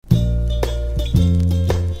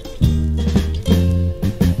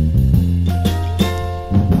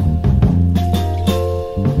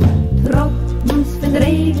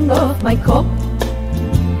mijn kop.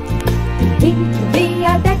 Ik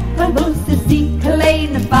weer dekker woeste ziek,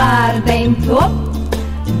 kleine vaart een top.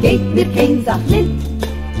 Geef mir geen zacht lid,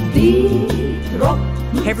 die drop.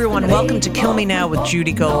 Hey everyone, welcome to Kill Me Now with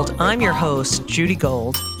Judy Gold. I'm your host, Judy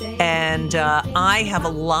Gold, and I have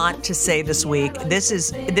a lot to say this week. This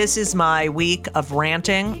is my week of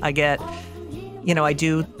ranting. I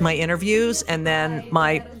do my interviews, and then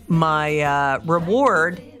my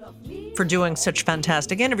reward for doing such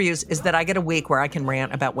fantastic interviews is that I get a week where I can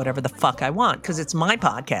rant about whatever the fuck I want, because it's my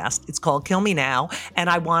podcast. It's called Kill Me Now, and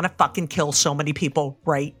I want to fucking kill so many people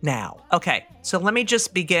right now. Okay, so let me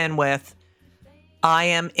just begin with,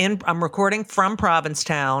 I'm recording from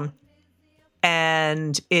Provincetown,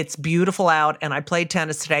 and it's beautiful out, and I played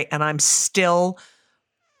tennis today, and I'm still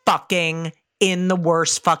fucking in the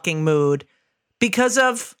worst fucking mood because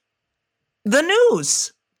of the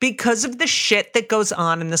news, because of the shit that goes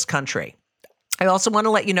on in this country. I also want to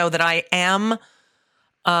let you know that I am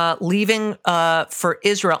leaving for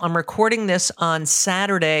Israel. I'm recording this on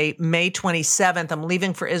Saturday, May 27th. I'm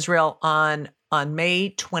leaving for Israel on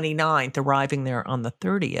May 29th, arriving there on the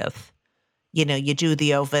 30th. You know, you do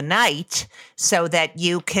the overnight so that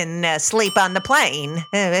you can sleep on the plane.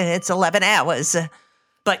 It's 11 hours.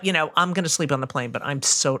 But, you know, I'm going to sleep on the plane, but I'm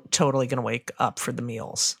so totally going to wake up for the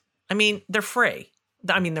meals. I mean, they're free.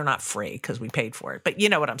 I mean, they're not free because we paid for it, but you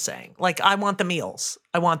know what I'm saying. Like, I want the meals.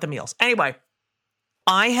 Anyway,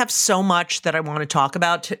 I have so much that I want to talk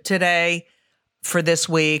about today for this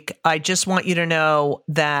week. I just want you to know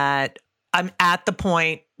that I'm at the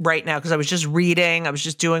point right now, because I was just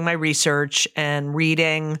doing my research and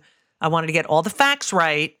reading. I wanted to get all the facts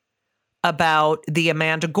right about the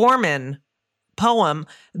Amanda Gorman poem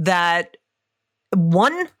that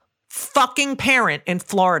one fucking parent in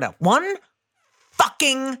Florida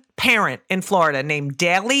named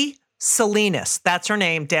Daly Salinas. That's her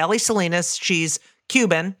name, Daly Salinas. She's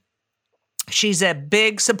Cuban. She's a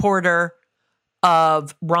big supporter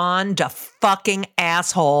of Ron the fucking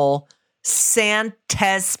asshole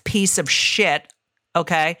Santes piece of shit.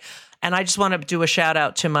 Okay. And I just want to do a shout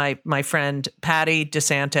out to my friend Patty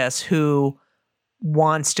DeSantis, who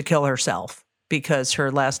wants to kill herself because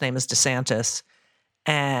her last name is DeSantis.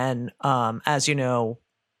 And as you know,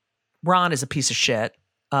 Ron is a piece of shit.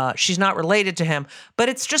 She's not related to him, but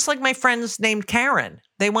it's just like my friends named Karen.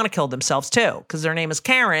 They want to kill themselves too because their name is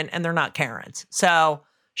Karen and they're not Karens. So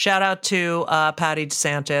shout out to Patty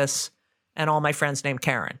DeSantis and all my friends named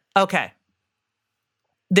Karen. Okay.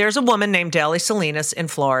 There's a woman named Daly Salinas in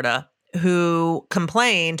Florida who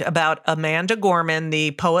complained about Amanda Gorman,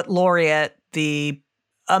 the poet laureate, the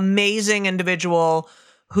amazing individual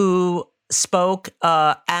who spoke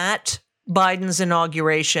at Biden's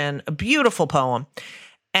inauguration, a beautiful poem.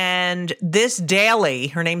 And this Daly,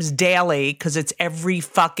 her name's Daly because it's every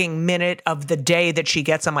fucking minute of the day that she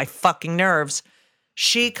gets on my fucking nerves.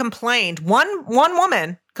 She complained, one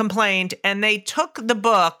woman complained, and they took the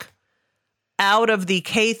book out of the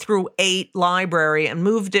K-8 library and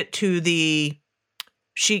moved it to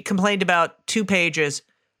she complained about 2 pages,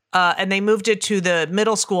 and they moved it to the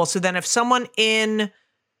middle school. So then if someone in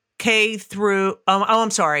K through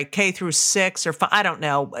 6 or 5, I don't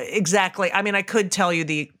know exactly. I mean, I could tell you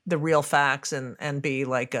the real facts and be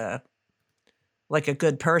like a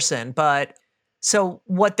good person, but so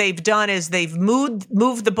what they've done is they've moved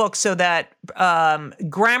the book so that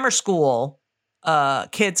grammar school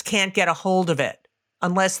kids can't get a hold of it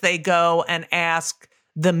unless they go and ask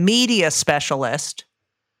the media specialist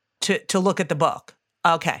to look at the book.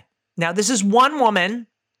 Okay. Now this is one woman.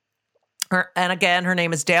 And again, her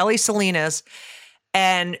name is Daly Salinas,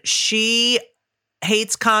 and she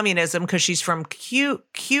hates communism because she's from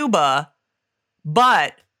Cuba,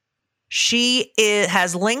 but she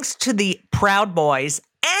has links to the Proud Boys,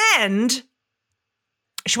 and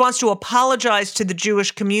she wants to apologize to the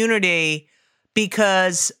Jewish community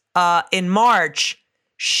because in March,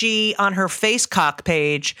 on her Facecock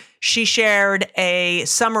page, she shared a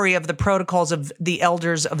summary of the protocols of the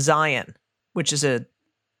Elders of Zion, which is a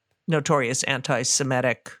notorious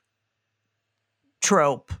anti-Semitic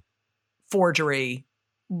trope, forgery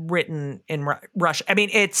written in Russia. I mean,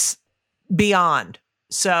 it's beyond.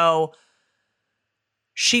 So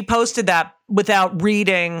she posted that without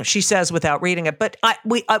reading. She says without reading it, but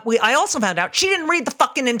I also found out she didn't read the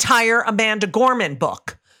fucking entire Amanda Gorman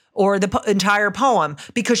book or the entire poem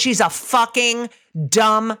because she's a fucking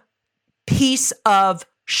dumb piece of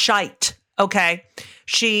shite. Okay.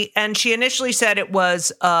 She initially said it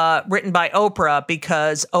was written by Oprah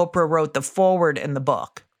because Oprah wrote the foreword in the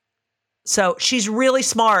book. So she's really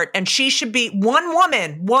smart, and she should be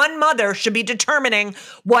one mother should be determining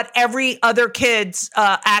what every other kid's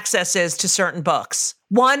access is to certain books.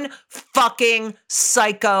 One fucking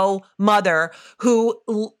psycho mother who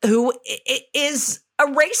is a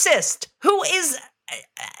racist, who is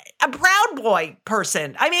a Proud Boy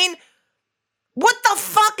person. I mean, what the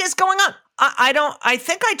fuck is going on? I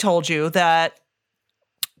think I told you that,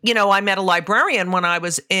 I met a librarian when I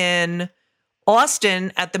was in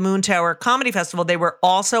Austin at the Moon Tower Comedy Festival. They were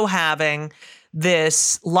also having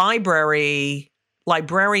this librarian,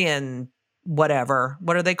 whatever.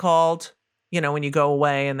 What are they called? When you go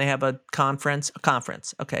away and they have a conference.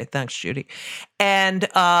 Okay, thanks, Judy. And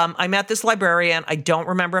I met this librarian. I don't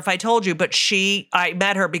remember if I told you, but I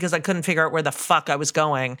met her because I couldn't figure out where the fuck I was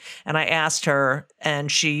going. And I asked her,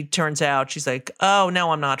 and she's like, oh,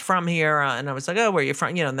 no, I'm not from here. And I was like, oh, where are you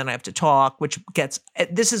from? And then I have to talk,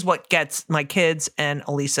 this is what gets my kids and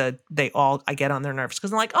Elisa, I get on their nerves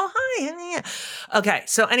because I'm like, oh, hi. Okay,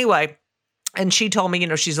 so anyway, and she told me,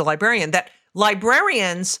 she's a librarian, that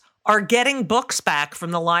librarians are getting books back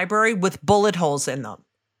from the library with bullet holes in them.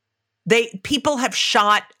 People have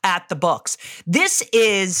shot at the books. This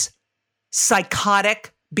is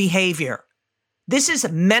psychotic behavior. This is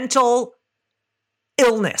mental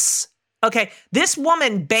illness. Okay. This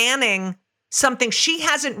woman banning something she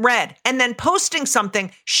hasn't read and then posting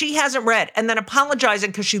something she hasn't read and then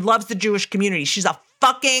apologizing because she loves the Jewish community. She's a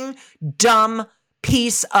fucking dumb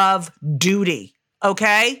piece of duty.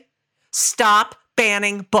 Okay. Stop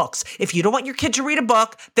banning books. If you don't want your kid to read a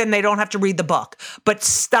book, then they don't have to read the book. But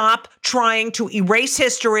stop trying to erase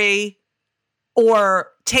history or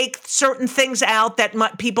take certain things out that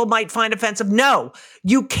people might find offensive. No,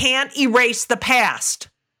 you can't erase the past.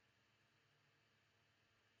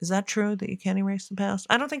 Is that true that you can't erase the past?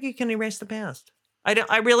 I don't think you can erase the past.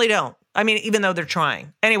 I really don't. I mean, even though they're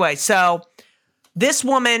trying. Anyway, so this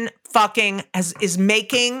woman fucking is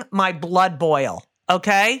making my blood boil.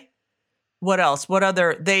 Okay? What else? What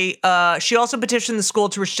other? She also petitioned the school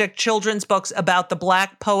to restrict children's books about the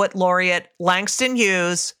Black poet laureate Langston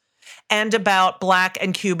Hughes and about Black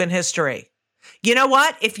and Cuban history. You know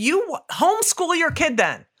what? If you homeschool your kid,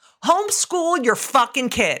 then homeschool your fucking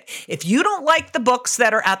kid. If you don't like the books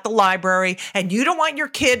that are at the library and you don't want your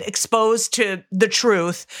kid exposed to the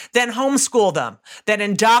truth, then homeschool them. Then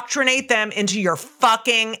indoctrinate them into your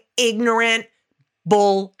fucking ignorant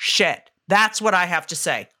bullshit. That's what I have to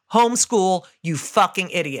say. Homeschool, you fucking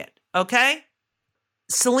idiot. Okay?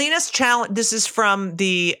 Selena's challenge. This is from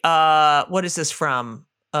the, what is this from?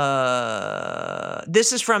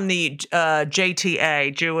 This is from the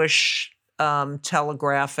JTA, Jewish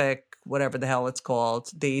Telegraphic, whatever the hell it's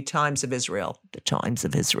called. The Times of Israel. The Times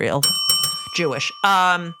of Israel. Jewish.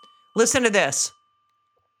 Listen to this.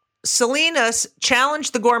 Selena's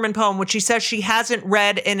challenged the Gorman poem, which she says she hasn't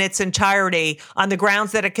read in its entirety on the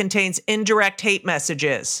grounds that it contains indirect hate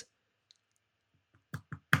messages.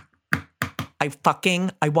 I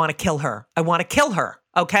want to kill her. I want to kill her.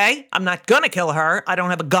 Okay? I'm not going to kill her. I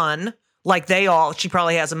don't have a gun like she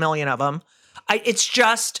probably has a million of them. It's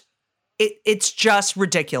just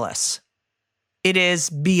ridiculous. It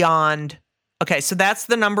is beyond. Okay. So that's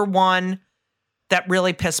the number one that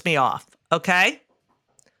really pissed me off. Okay.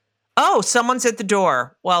 Oh, someone's at the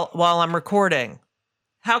door while I'm recording.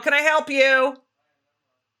 How can I help you?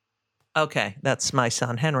 Okay, that's my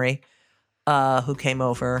son, Henry, who came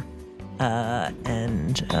over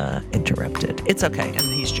and interrupted. It's okay, and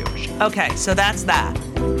he's Jewish. Okay, so that's that.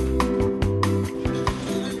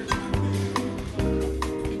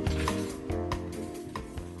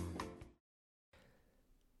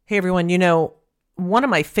 Hey, everyone, one of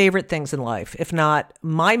my favorite things in life, if not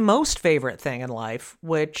my most favorite thing in life,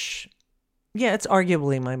 which, it's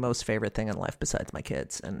arguably my most favorite thing in life besides my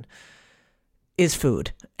kids, and is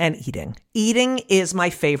food and eating. Eating is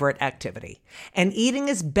my favorite activity. And eating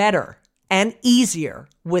is better and easier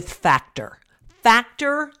with Factor.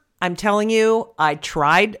 Factor, I'm telling you, I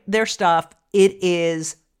tried their stuff. It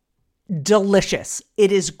is delicious.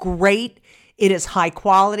 It is great. It is high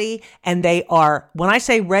quality, and they are, when I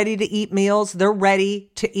say ready to eat meals, they're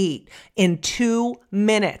ready to eat in 2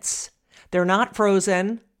 minutes. They're not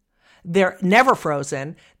frozen. They're never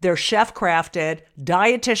frozen. They're chef crafted,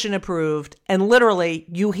 dietitian approved, and literally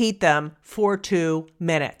you heat them for 2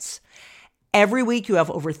 minutes. Every week you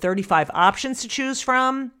have over 35 options to choose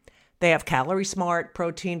from. They have Calorie Smart,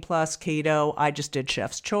 Protein Plus, Keto. I just did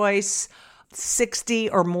Chef's Choice. 60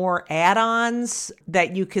 or more add-ons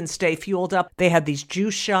that you can stay fueled up. They had these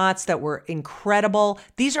juice shots that were incredible.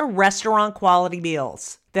 These are restaurant quality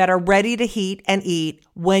meals that are ready to heat and eat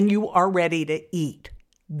when you are ready to eat.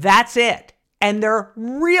 That's it. And they're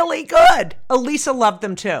really good. Elisa loved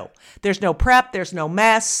them too. There's no prep. There's no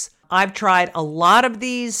mess. I've tried a lot of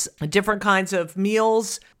these different kinds of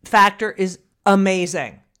meals. Factor is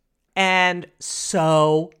amazing and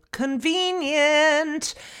so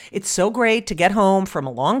convenient. It's so great to get home from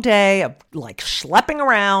a long day of like schlepping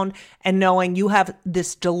around and knowing you have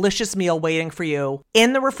this delicious meal waiting for you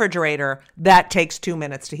in the refrigerator that takes 2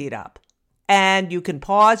 minutes to heat up. And you can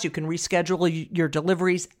pause, you can reschedule your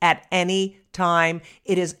deliveries at any time.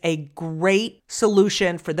 It is a great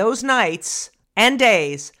solution for those nights and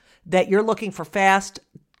days that you're looking for fast,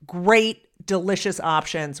 great, delicious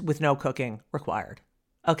options with no cooking required.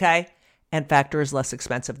 Okay? And Factor is less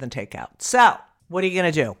expensive than takeout. So, what are you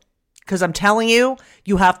going to do? Because I'm telling you,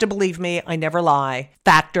 you have to believe me. I never lie.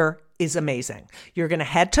 Factor is amazing. You're going to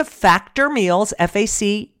head to Factor Meals,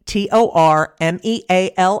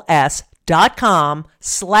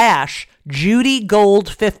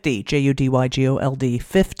 FactorMeals.com/JudyGold50, JudyGold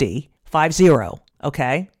 50,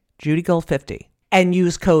 okay? JudyGold50. And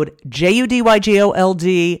use code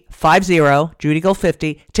JudyGold50,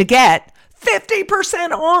 JudyGold50, to get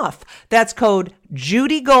 50% off. That's code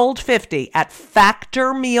JudyGold50 at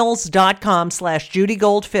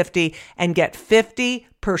factormeals.com/JudyGold50 and get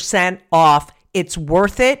 50% off. It's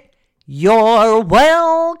worth it. You're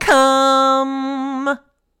welcome.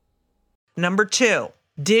 Number 2,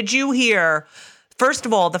 did you hear, first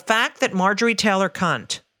of all, the fact that Marjorie Taylor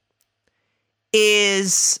Cunt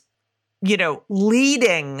is,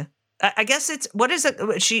 leading, I guess it's, what is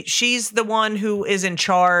it? She's the one who is in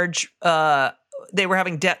charge. They were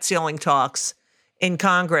having debt ceiling talks in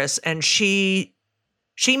Congress, and she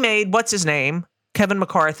made, what's his name? Kevin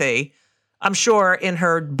McCarthy, I'm sure in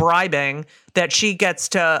her bribing, that she gets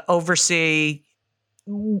to oversee,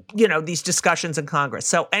 these discussions in Congress.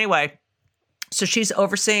 So anyway, so she's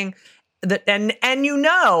overseeing that. And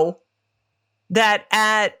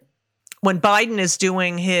that when Biden is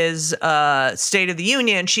doing his State of the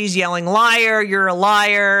Union, she's yelling, liar, you're a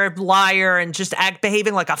liar, liar, and just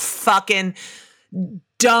behaving like a fucking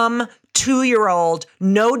dumb 2-year-old.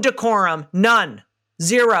 No decorum, none,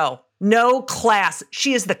 zero, no class.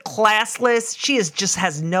 She is the classless. She just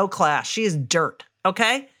has no class. She is dirt,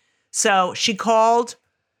 okay? So she called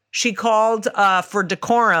for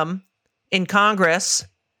decorum in Congress,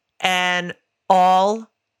 and all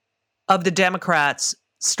of the Democrats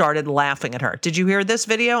started laughing at her. Did you hear this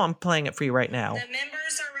video? I'm playing it for you right now. The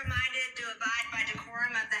members are reminded to abide by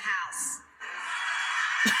decorum of the House.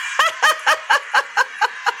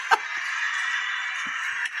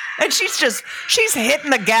 And she's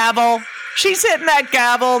hitting the gavel. She's hitting that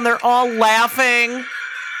gavel, and they're all laughing.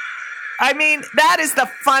 I mean, that is the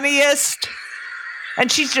funniest. And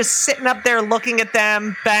she's just sitting up there looking at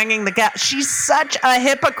them, banging the gavel. She's such a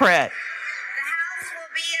hypocrite. The House will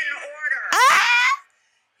be in order.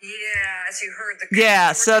 Yeah, as you heard.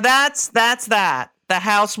 So that's that. The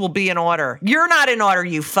House will be in order. You're not in order,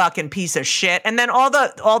 you fucking piece of shit. And then all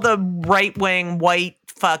the right-wing white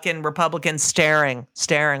fucking Republicans staring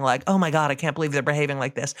like, oh my God, I can't believe they're behaving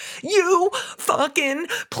like this. You fucking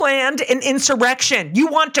planned an insurrection. You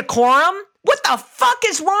want decorum? What the fuck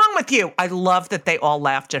is wrong with you? I love that they all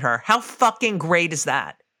laughed at her. How fucking great is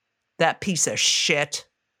that? That piece of shit.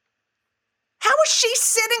 How is she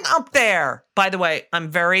sitting up there? By the way, I'm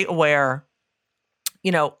very aware,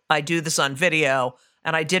 I do this on video,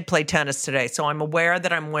 and I did play tennis today, so I'm aware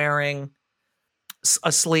that I'm wearing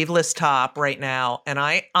a sleeveless top right now, and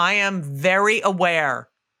I am very aware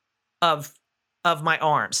of my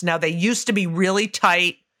arms. Now, they used to be really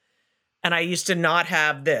tight, and I used to not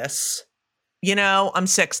have this. I'm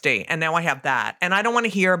 60, and now I have that. And I don't want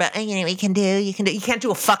to hear about, you can't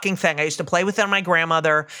do a fucking thing. I used to play with it on my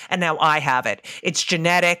grandmother, and now I have it. It's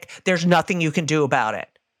genetic. There's nothing you can do about it,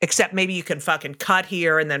 except maybe you can fucking cut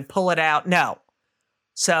here and then pull it out. No.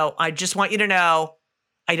 So I just want you to know,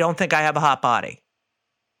 I don't think I have a hot body.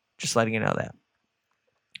 Just letting you know that.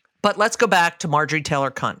 But let's go back to Marjorie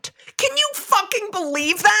Taylor Cunt. Can you fucking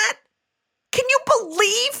believe that? Can you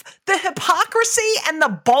believe the hypocrisy and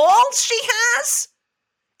the balls she has?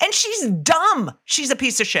 And she's dumb. She's a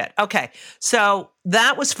piece of shit. Okay, so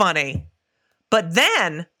that was funny. But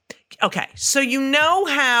then, okay, so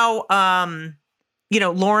how,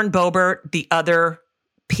 Lauren Boebert, the other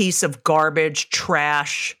piece of garbage,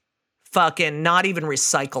 trash, fucking not even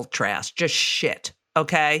recycled trash, just shit,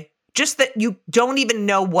 okay? Just that you don't even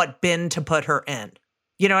know what bin to put her in.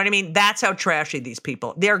 You know what I mean? That's how trashy these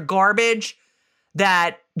people. They're garbage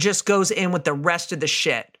that just goes in with the rest of the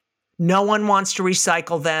shit. No one wants to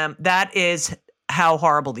recycle them. That is how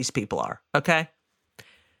horrible these people are, okay?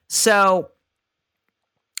 So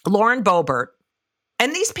Lauren Boebert,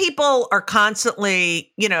 And these people are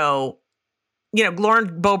constantly, Lauren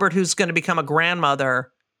Boebert, who's going to become a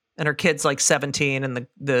grandmother, and her kid's like 17, and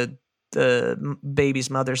the baby's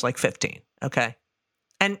mother's like 15. Okay.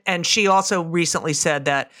 And she also recently said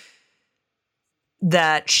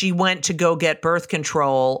that she went to go get birth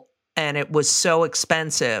control and it was so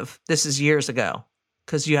expensive. This is years ago,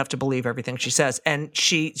 because you have to believe everything she says. And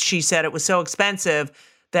she said it was so expensive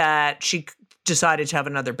that she decided to have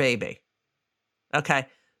another baby. Okay.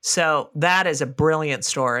 So that is a brilliant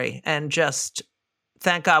story. And just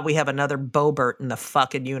thank God we have another Boebert in the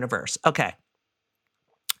fucking universe. Okay.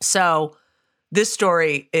 So this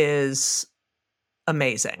story is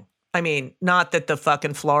amazing. I mean, not that the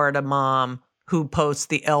fucking Florida mom who posts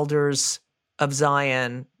the elders of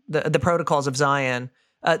Zion, the protocols of Zion,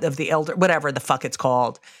 of the elder, whatever the fuck it's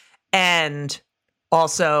called, and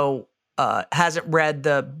also hasn't read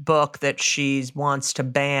the book that she wants to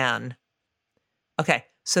ban. Okay,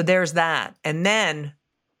 so there's that. And then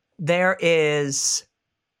there is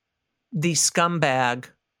the scumbag,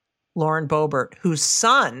 Lauren Boebert, whose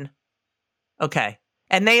son, okay,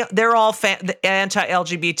 and they're all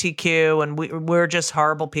anti-LGBTQ, and we're just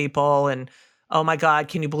horrible people, and oh my God,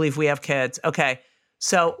 can you believe we have kids? Okay,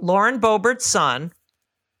 so Lauren Boebert's son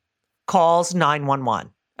calls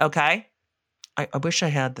 911, okay? I wish I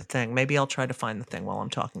had the thing. Maybe I'll try to find the thing while I'm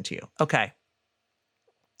talking to you. Okay.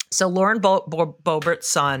 So Lauren Boebert's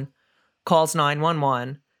son calls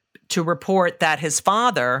 911 to report that his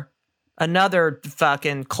father, another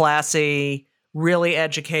fucking classy, really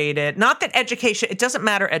educated, not that education, it doesn't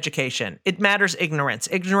matter education. It matters ignorance.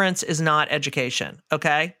 Ignorance is not education,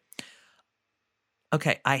 okay?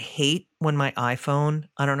 Okay, I hate when my iPhone,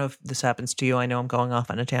 I don't know if this happens to you. I know I'm going off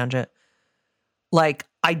on a tangent. Like,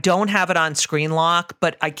 I don't have it on screen lock,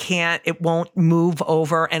 but I can't, it won't move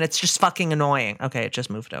over, and it's just fucking annoying. Okay, it just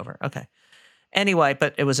moved over. Okay. Anyway,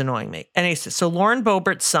 but it was annoying me. Anyway, so Lauren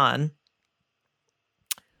Boebert's son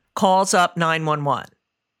calls up 911.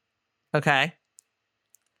 Okay.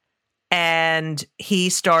 And he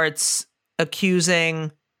starts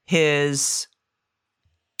accusing his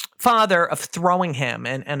father of throwing him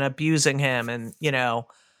and abusing him. And,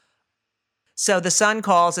 so the son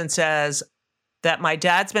calls and says that my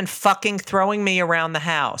dad's been fucking throwing me around the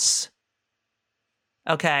house.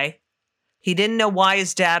 Okay. He didn't know why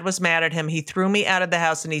his dad was mad at him. He threw me out of the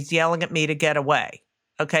house and he's yelling at me to get away.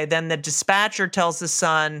 Okay. Then the dispatcher tells the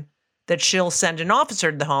son that she'll send an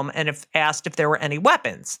officer to the home and asked if there were any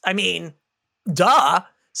weapons. I mean, duh.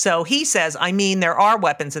 So he says, there are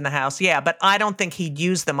weapons in the house. Yeah, but I don't think he'd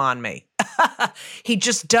use them on me. He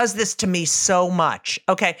just does this to me so much.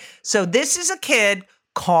 Okay, so this is a kid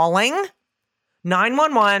calling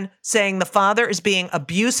 911 saying the father is being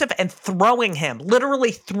abusive and throwing him,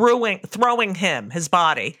 literally throwing him, his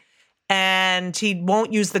body. And he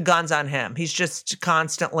won't use the guns on him. He's just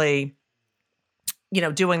constantly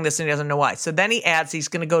doing this and he doesn't know why. So then he adds he's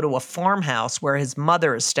going to go to a farmhouse where his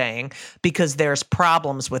mother is staying because there's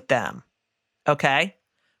problems with them. Okay?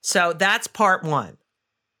 So that's part one.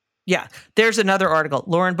 Yeah. There's another article.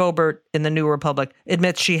 Lauren Boebert in the New Republic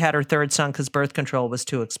admits she had her third son because birth control was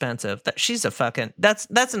too expensive. She's a fucking, that's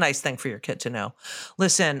a nice thing for your kid to know.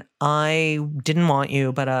 Listen, I didn't want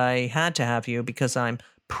you, but I had to have you because I'm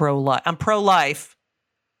pro-life. I'm pro-life.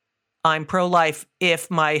 I'm pro-life if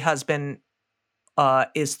my husband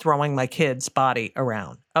is throwing my kid's body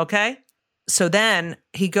around. Okay. So then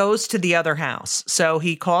he goes to the other house. So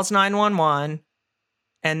he calls 911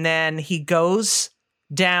 and then he goes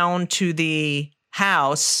down to the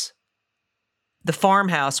house, the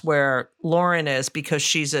farmhouse where Lauren is, because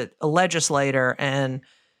she's a legislator and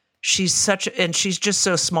she's just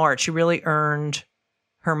so smart. She really earned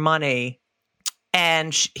her money.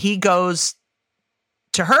 And he goes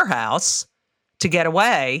to her house to get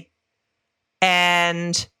away.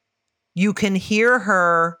 And you can hear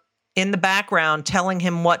her in the background telling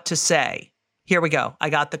him what to say. Here we go.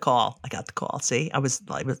 I got the call. See,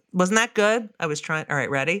 wasn't that good? I was trying. All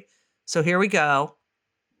right, ready? So here we go.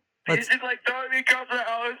 He's just throwing me across the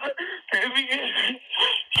house.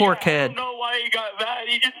 Poor kid. I don't know why he got mad.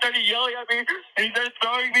 He just started yelling at me and he started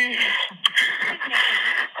throwing me.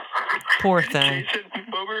 Poor thing. Jason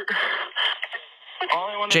Boebert.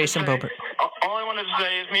 All I wanted to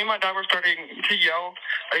say is me and my dad were starting to yell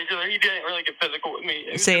at each other. He didn't really get physical with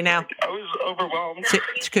me. See now? I was overwhelmed.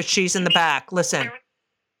 Because she's in the back. Listen,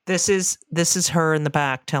 this is her in the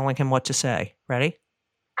back telling him what to say. Ready?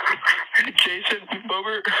 Jason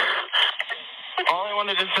Boebert. All I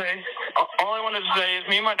wanted to say is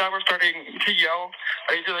me and my dad were starting to yell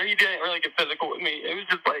at each other. He didn't really get physical with me. It was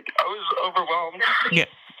just I was overwhelmed. Yeah.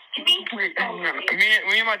 Me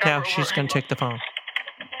and my dad now she's going to take the phone.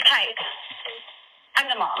 Hi. I'm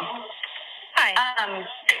the mom. Hi.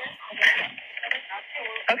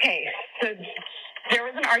 Okay, so there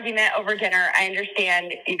was an argument over dinner. I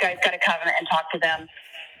understand you guys got to come and talk to them.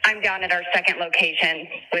 I'm down at our second location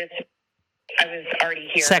I was already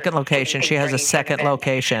here. Second location. She has a second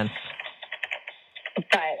location.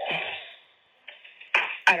 But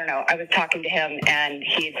I don't know. I was talking to him and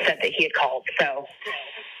he said that he had called. So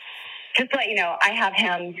just to let you know, I have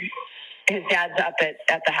him. His dad's up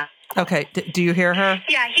at the house. Okay. Do you hear her?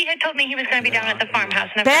 Yeah, he had told me he was going to be down at the farmhouse.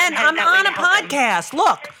 Ben, I'm on a podcast.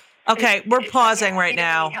 Look. Okay, we're pausing right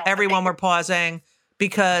now. Everyone, we're pausing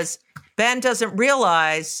because Ben doesn't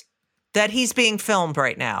realize that he's being filmed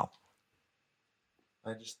right now.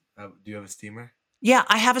 Do you have a steamer? Yeah,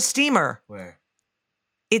 I have a steamer. Where?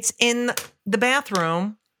 It's in the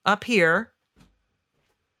bathroom up here.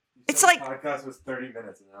 It's like... The podcast was 30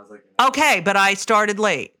 minutes and I was like... Okay, but I started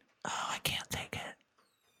late. Oh, I can't take it.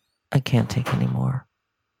 I can't take anymore.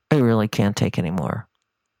 I really can't take anymore.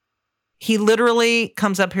 He literally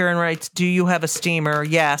comes up here and writes, "Do you have a steamer?"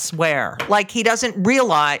 Yes. Where? Like, he doesn't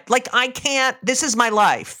realize. Like, I can't. This is my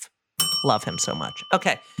life. Love him so much.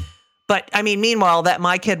 Okay. But, I mean, meanwhile, that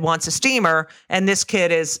my kid wants a steamer, and this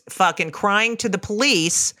kid is fucking crying to the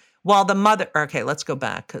police while the mother... Okay, let's go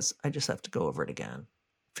back, because I just have to go over it again.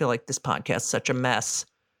 I feel like this podcast is such a mess.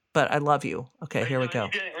 But I love you. Okay, here we go.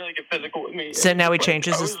 He didn't really get physical with me. So now he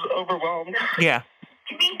changes his... I was overwhelmed. Yeah.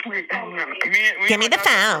 Give me the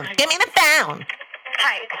phone. Give me the phone.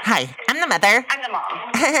 Hi. Hi, I'm the mother. I'm the mom.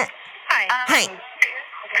 Hi. Hi.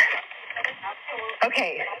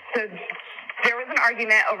 Okay, so there was an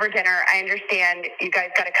argument over dinner. I understand you guys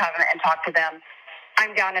got to come and talk to them.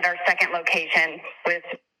 I'm down at our second location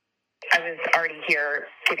I was already here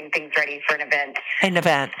getting things ready for an event. An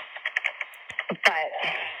event. But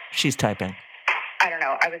she's typing. I don't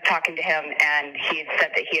know. I was talking to him and he had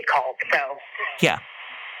said that he had called. So yeah.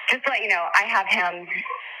 Just to let you know, I have him.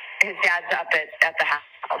 His dad's up at the house.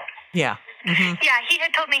 Yeah. Mm-hmm. Yeah, he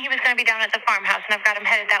had told me he was going to be down at the farmhouse, and I've got him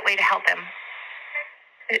headed that way to help him.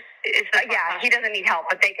 Yeah, he doesn't need help,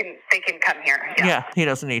 but they can come here. Yeah, he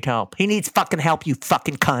doesn't need help. He needs fucking help, you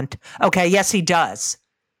fucking cunt. Okay, yes, he does.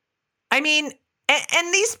 I mean,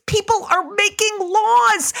 and these people are making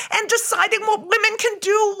laws and deciding what women can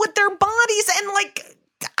do with their bodies, and like,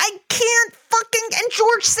 I can't fucking, and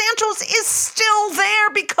George Santos is still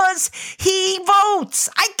there because he votes.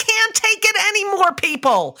 I can't take it anymore,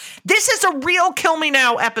 people. This is a real Kill Me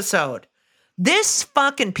Now episode. This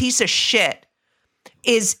fucking piece of shit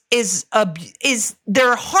is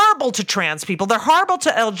they're horrible to trans people. They're horrible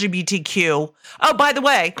to LGBTQ. Oh, by the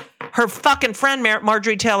way, her fucking friend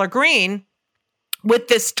Marjorie Taylor Greene with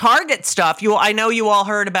this Target stuff. I know you all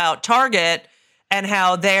heard about Target and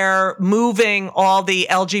how they're moving all the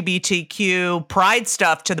LGBTQ pride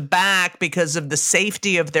stuff to the back because of the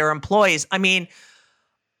safety of their employees. I mean,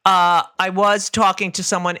 I was talking to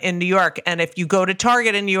someone in New York, and if you go to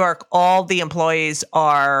Target in New York, all the employees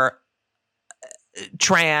are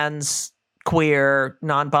trans, queer,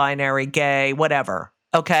 non-binary, gay, whatever.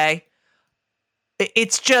 Okay?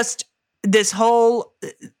 It's just this whole...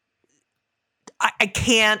 I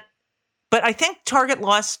can't... But I think Target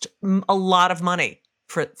lost a lot of money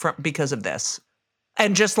because of this.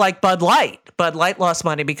 And just like Bud Light lost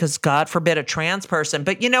money because, God forbid, a trans person.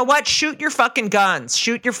 But you know what? Shoot your fucking guns.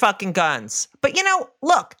 Shoot your fucking guns. But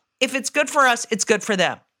look, if it's good for us, it's good for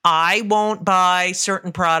them. I won't buy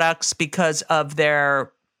certain products because of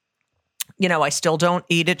their, I still don't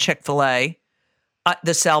eat at Chick-fil-A.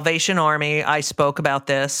 The Salvation Army, I spoke about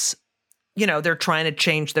this. They're trying to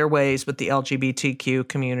change their ways with the LGBTQ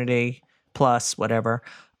community. Plus, whatever.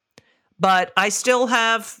 But I still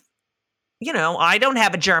have, I don't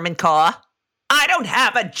have a German car.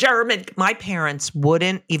 My parents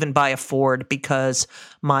wouldn't even buy a Ford because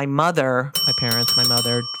my mother,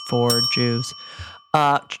 Ford, Jews,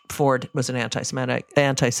 Ford was an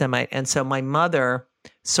anti-Semite. And so my mother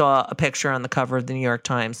saw a picture on the cover of the New York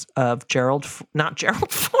Times of not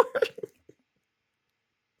Gerald Ford.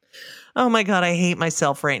 Oh my God, I hate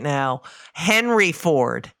myself right now. Henry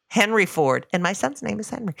Ford. And my son's name is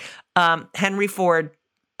Henry. Henry Ford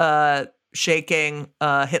shaking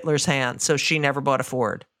Hitler's hand. So she never bought a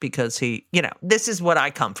Ford because this is what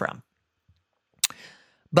I come from.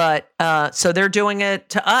 But so they're doing it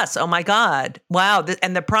to us. Oh my God. Wow.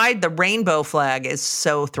 And the pride, the rainbow flag is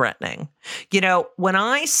so threatening. When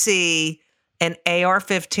I see an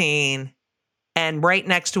AR-15 and right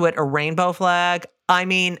next to it a rainbow flag, I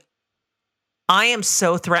mean, I am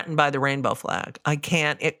so threatened by the rainbow flag. I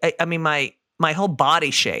can't, my whole body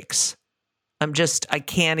shakes. I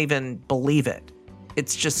can't even believe it.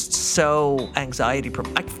 It's just so anxiety.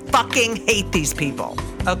 I fucking hate these people.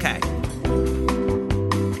 Okay.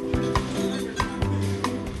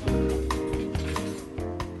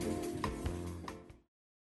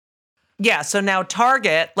 Yeah, so now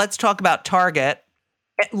Target, let's talk about Target.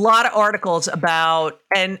 A lot of articles about,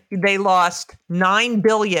 and they lost $9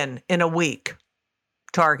 billion in a week,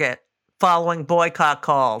 Target, following boycott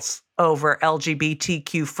calls over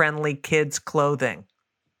LGBTQ friendly kids clothing.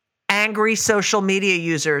 Angry social media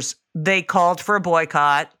users, they called for a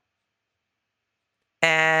boycott,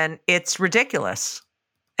 and it's ridiculous.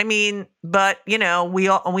 I mean, but you know, we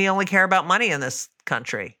only care about money in this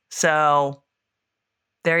country. So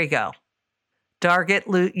there you go. Target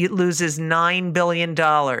loses $9 billion.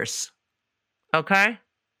 Okay.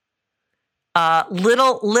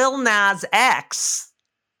 Lil Nas X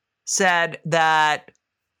said that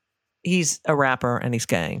he's a rapper and he's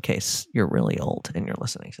gay, in case you're really old and you're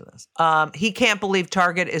listening to this. He can't believe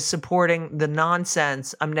Target is supporting the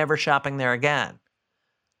nonsense. I'm never shopping there again.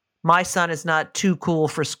 My son is not too cool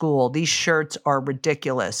for school. These shirts are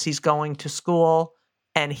ridiculous. He's going to school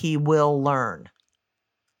and he will learn.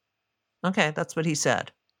 Okay, that's what he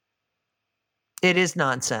said. It is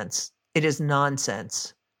nonsense. It is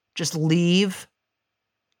nonsense. Just leave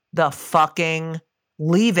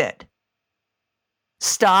it.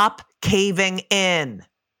 Stop caving in.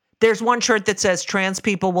 There's one shirt that says trans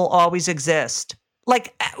people will always exist.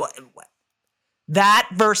 Like that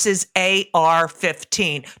versus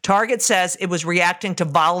AR-15. Target says it was reacting to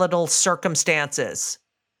volatile circumstances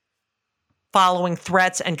following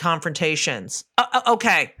threats and confrontations.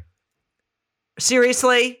 Okay.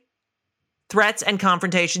 Seriously? Threats and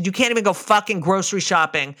confrontations. You can't even go fucking grocery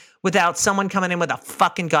shopping without someone coming in with a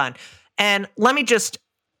fucking gun. And let me just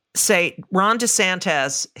say, Ron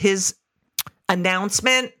DeSantis, his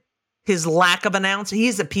announcement, his lack of announcement,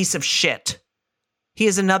 he's a piece of shit. He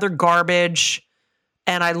is another garbage.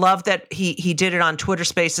 And I love that he did it on Twitter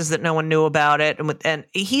Spaces that no one knew about it. And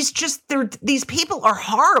he's just, these people are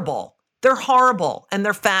horrible. They're horrible and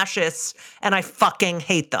they're fascists and I fucking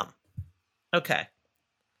hate them. Okay.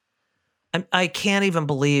 I can't even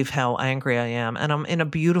believe how angry I am. And I'm in a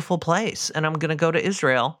beautiful place. And I'm going to go to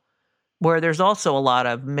Israel, where there's also a lot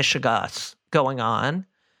of mishigas going on.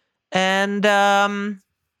 And,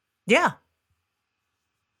 yeah.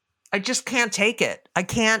 I just can't take it. I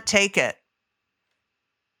can't take it.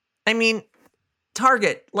 I mean,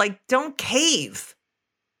 Target, like, don't cave.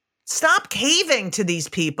 Stop caving to these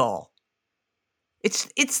people.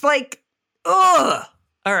 It's like, ugh.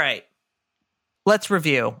 All right. Let's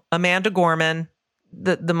review. Amanda Gorman,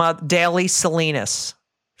 the mother, Daly Salinas,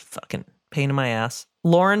 fucking pain in my ass.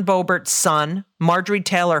 Lauren Boebert's son, Marjorie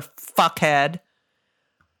Taylor, fuckhead.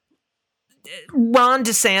 Ron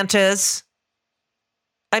DeSantis.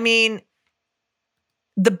 I mean,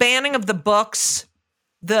 the banning of the books,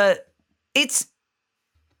 I'm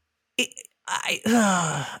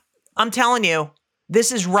telling you,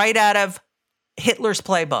 this is right out of Hitler's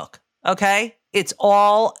playbook, okay? It's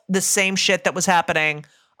all the same shit that was happening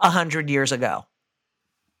 100 years ago.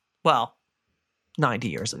 Well, 90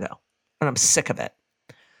 years ago. And I'm sick of it.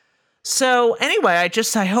 So anyway, I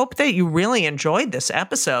hope that you really enjoyed this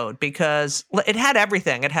episode because it had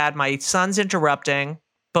everything. It had my sons interrupting,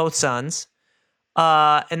 both sons.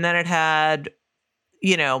 And then it had,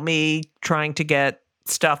 me trying to get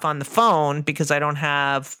stuff on the phone because I don't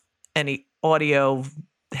have any audio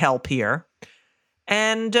help here.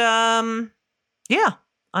 And, yeah,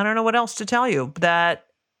 I don't know what else to tell you. That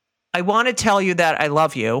I want to tell you that I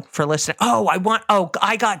love you for listening.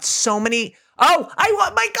 I got so many. My God,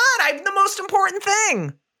 I have the most important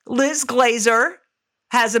thing. Liz Glazer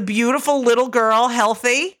has a beautiful little girl,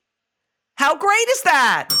 healthy. How great is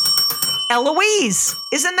that? Eloise,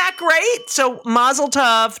 isn't that great? So mazel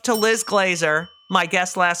tov to Liz Glazer, my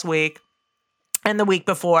guest last week and the week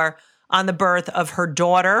before, on the birth of her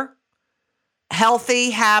daughter.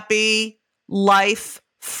 Healthy, happy life,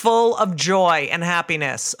 full of joy and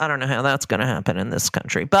happiness. I don't know how that's going to happen in this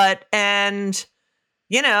country, that's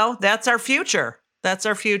our future. That's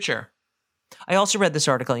our future. I also read this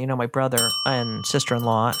article. My brother and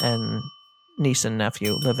sister-in-law and niece and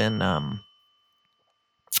nephew live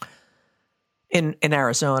in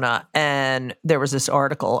Arizona, and there was this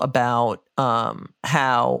article about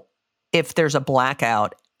how if there's a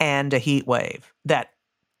blackout and a heat wave, that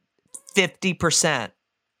 50%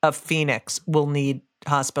 of Phoenix will need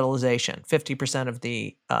hospitalization. 50% of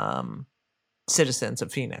the citizens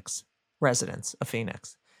of Phoenix, residents of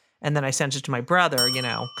Phoenix. And then I sent it to my brother,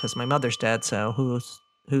 because my mother's dead, so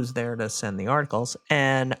who's there to send the articles?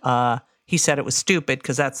 And he said it was stupid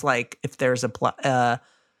because that's like if there's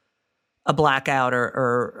a blackout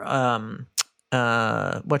or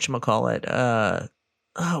whatchamacallit,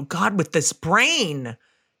 oh God, with this brain,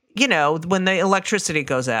 when the electricity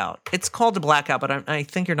goes out. It's called a blackout, but I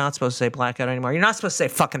think you're not supposed to say blackout anymore. You're not supposed to say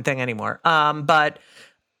fucking thing anymore. But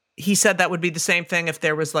he said that would be the same thing if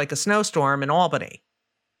there was like a snowstorm in Albany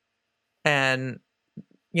and,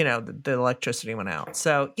 the electricity went out.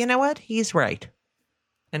 So you know what? He's right.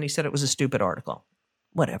 And he said it was a stupid article.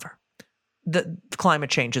 Whatever. The climate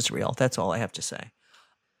change is real. That's all I have to say.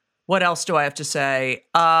 What else do I have to say?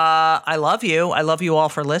 I love you. I love you all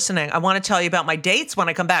for listening. I want to tell you about my dates when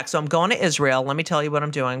I come back. So I'm going to Israel. Let me tell you what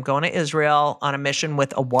I'm doing. I'm going to Israel on a mission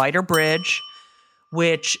with a wider bridge,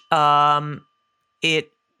 which it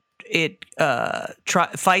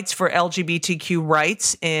fights for LGBTQ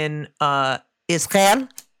rights in Israel,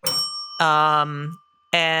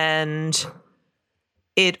 and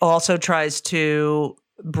it also tries to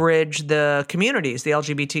bridge the communities, the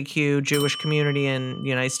LGBTQ Jewish community in the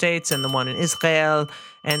United States and the one in Israel,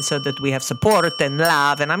 and so that we have support and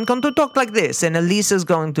love. And I'm going to talk like this, and Elisa is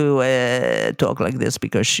going to talk like this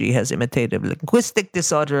because she has imitative linguistic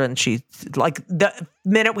disorder, and she, like, the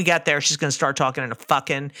minute we get there, she's going to start talking in a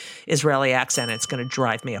fucking Israeli accent. And it's going to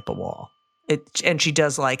drive me up a wall. And she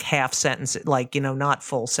does like half sentences, like, not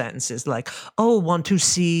full sentences, like, oh, want to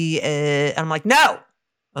see, and I'm like, no.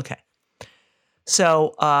 Okay.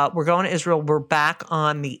 So we're going to Israel. We're back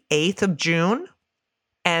on the 8th of June.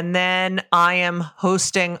 And then I am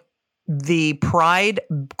hosting the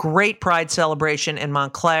Great Pride celebration in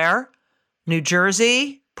Montclair, New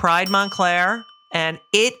Jersey, Pride Montclair. And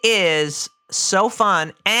it is so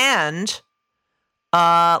fun. And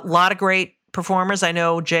a lot of great performers. I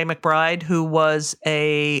know Jay McBride, who was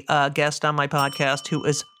a guest on my podcast, who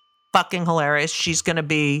is fucking hilarious. She's going to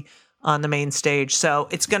be on the main stage. So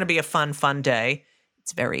it's going to be a fun day.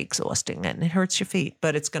 It's very exhausting and it hurts your feet,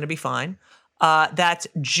 but it's going to be fine. That's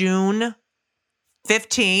June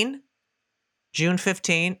 15.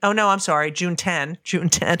 Oh, no, I'm sorry. June 10. Oh,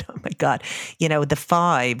 my God. The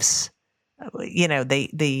fives,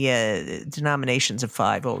 the denominations of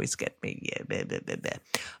five always get me.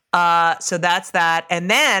 So that's that. And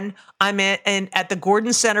then I'm at the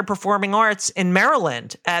Gordon Center Performing Arts in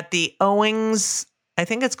Maryland at the Owings, I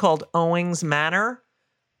think it's called Owings Manor.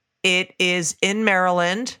 It is in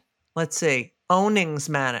Maryland. Let's see. Owings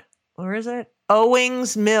Manor. Where is it?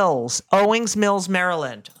 Owings Mills,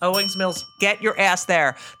 Maryland. Owings Mills. Get your ass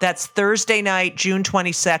there. That's Thursday night, June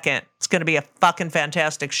 22nd. It's going to be a fucking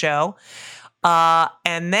fantastic show.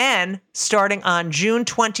 And then starting on June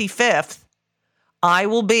 25th, I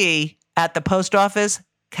will be at the Post Office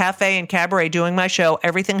Cafe and Cabaret doing my show.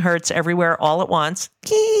 Everything Hurts Everywhere All at Once.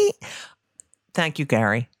 Thank you,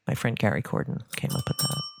 Gary. My friend Gary Corden came up with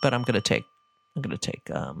that. But I'm going to take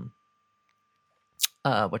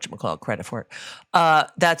credit for it.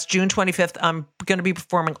 That's June 25th. I'm going to be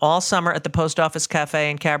performing all summer at the Post Office Cafe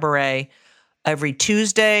and Cabaret every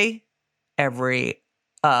Tuesday, every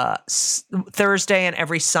Thursday, and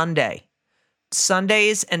every Sunday.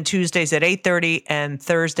 Sundays and Tuesdays at 8:30 and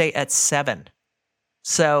Thursday at 7.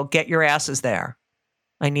 So get your asses there.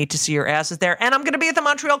 I need to see your asses there. And I'm going to be at the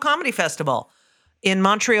Montreal Comedy Festival in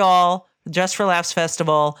Montreal, Just for Laughs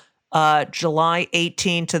Festival, July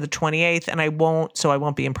 18th to the 28th. And I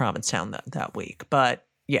won't be in Provincetown that week. But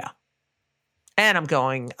yeah. And I'm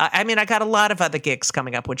going, I got a lot of other gigs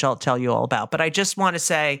coming up, which I'll tell you all about. But I just want to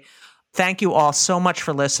say thank you all so much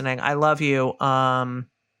for listening. I love you. I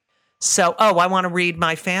want to read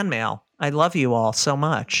my fan mail. I love you all so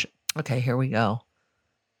much. Okay, here we go.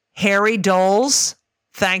 Harry Doles,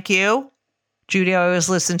 thank you. Judy, I always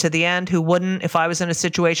listen to the end. Who wouldn't? If I was in a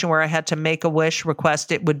situation where I had to make a wish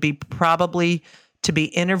request, it would be probably to be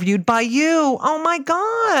interviewed by you. Oh my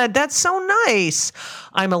God, that's so nice.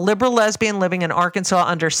 I'm a liberal lesbian living in Arkansas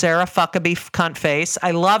under Sarah Fuckabee Cuntface.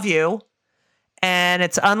 I love you. And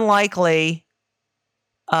it's unlikely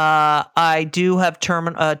I do have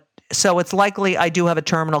so it's likely I do have a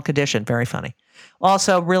terminal condition. Very funny.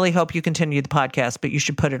 Also, really hope you continue the podcast, but you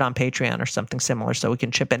should put it on Patreon or something similar so we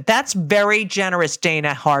can chip in. That's very generous,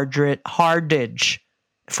 Dana Hardage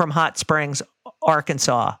from Hot Springs,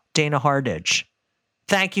 Arkansas. Dana Hardage.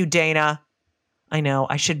 Thank you, Dana. I know.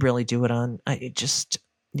 I should really do it on.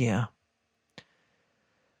 Yeah.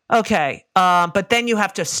 Okay. But then you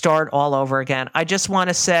have to start all over again. I just want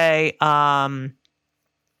to say,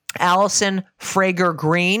 Allison Frager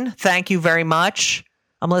Green, thank you very much.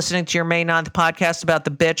 I'm listening to your main on the podcast about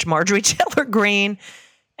the bitch Marjorie Taylor Greene,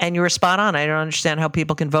 and you were spot on. I don't understand how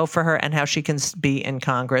people can vote for her and how she can be in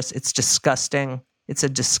Congress. It's disgusting. It's a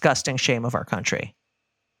disgusting shame of our country.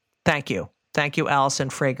 Thank you. Thank you, Allison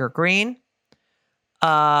Frager Green.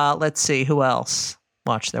 Let's see, who else?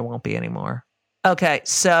 Watch, there won't be any more. Okay,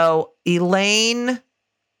 so Elaine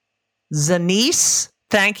Zanice,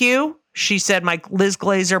 thank you. She said my Liz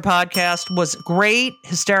Glazer podcast was great,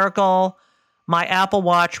 hysterical. My Apple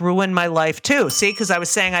Watch ruined my life too. See, because I was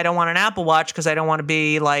saying I don't want an Apple Watch because I don't want to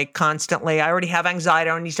be like constantly. I already have anxiety.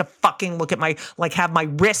 I don't need to fucking look at my, like have my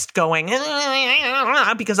wrist going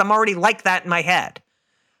because I'm already like that in my head.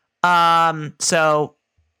 So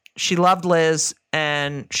she loved Liz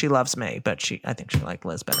and she loves me, but I think she liked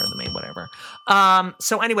Liz better than me, whatever.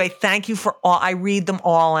 So anyway, thank you for all. I read them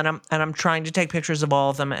all and I'm trying to take pictures of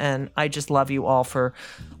all of them. And I just love you all for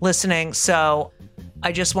listening. So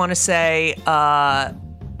I just want to say,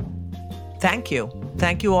 thank you.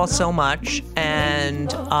 Thank you all so much.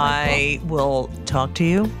 And I will talk to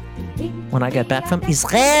you when I get back from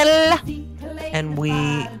Israel. And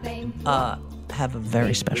we have a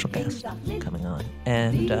very special guest coming on.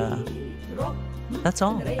 And that's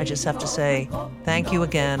all. I just have to say thank you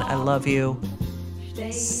again. I love you.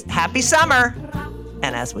 Happy summer.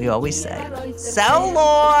 And as we always say, so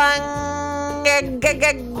long.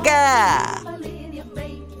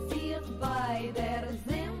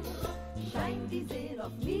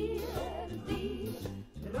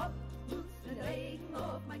 Regen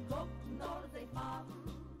auf mein